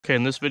Okay,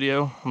 in this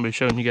video, I'm going to be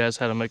showing you guys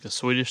how to make a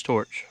Swedish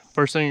torch.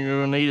 First thing you're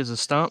going to need is a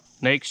stump.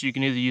 Next, you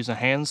can either use a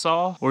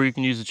handsaw or you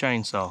can use a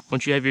chainsaw.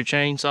 Once you have your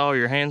chainsaw or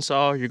your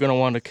handsaw, you're going to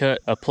want to cut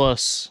a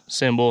plus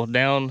symbol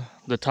down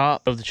the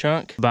top of the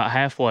chunk about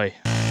halfway.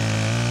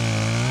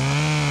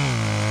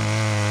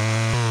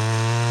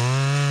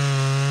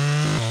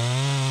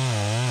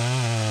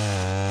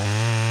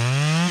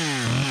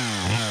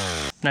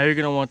 Now you're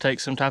going to want to take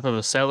some type of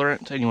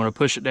accelerant and you want to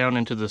push it down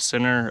into the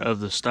center of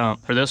the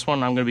stump. For this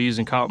one, I'm going to be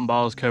using cotton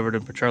balls covered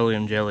in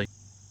petroleum jelly.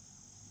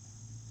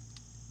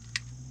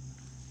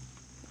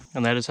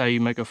 And that is how you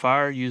make a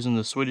fire using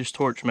the Swedish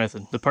torch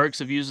method. The perks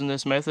of using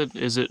this method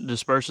is it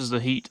disperses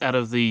the heat out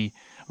of the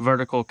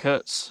vertical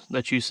cuts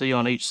that you see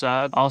on each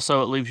side.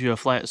 Also, it leaves you a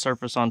flat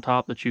surface on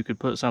top that you could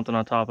put something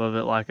on top of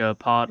it, like a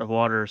pot of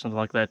water or something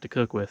like that to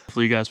cook with.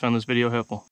 Hopefully you guys found this video helpful.